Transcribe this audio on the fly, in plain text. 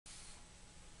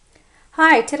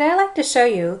Hi, today I'd like to show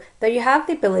you that you have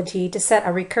the ability to set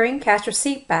a recurring cash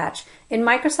receipt batch in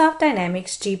Microsoft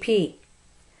Dynamics GP.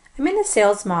 I'm in the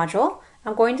Sales module.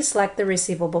 I'm going to select the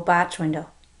Receivable Batch window.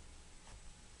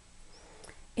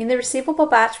 In the Receivable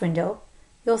Batch window,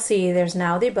 you'll see there's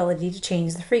now the ability to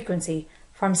change the frequency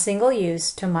from single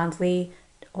use to monthly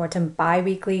or to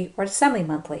bi-weekly or to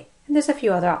semi-monthly. And there's a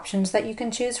few other options that you can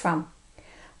choose from.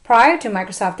 Prior to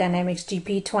Microsoft Dynamics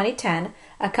GP 2010,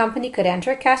 a company could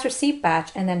enter a cash receipt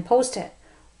batch and then post it.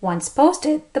 Once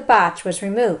posted, the batch was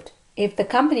removed. If the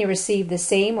company received the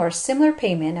same or similar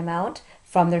payment amount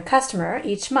from their customer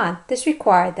each month, this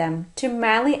required them to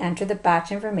manually enter the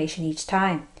batch information each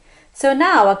time. So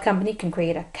now a company can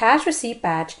create a cash receipt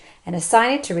batch and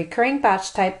assign it to recurring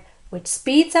batch type, which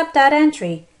speeds up data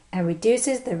entry and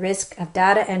reduces the risk of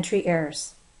data entry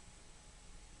errors.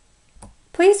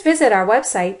 Please visit our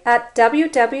website at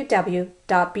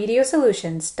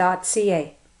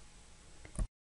www.bdosolutions.ca.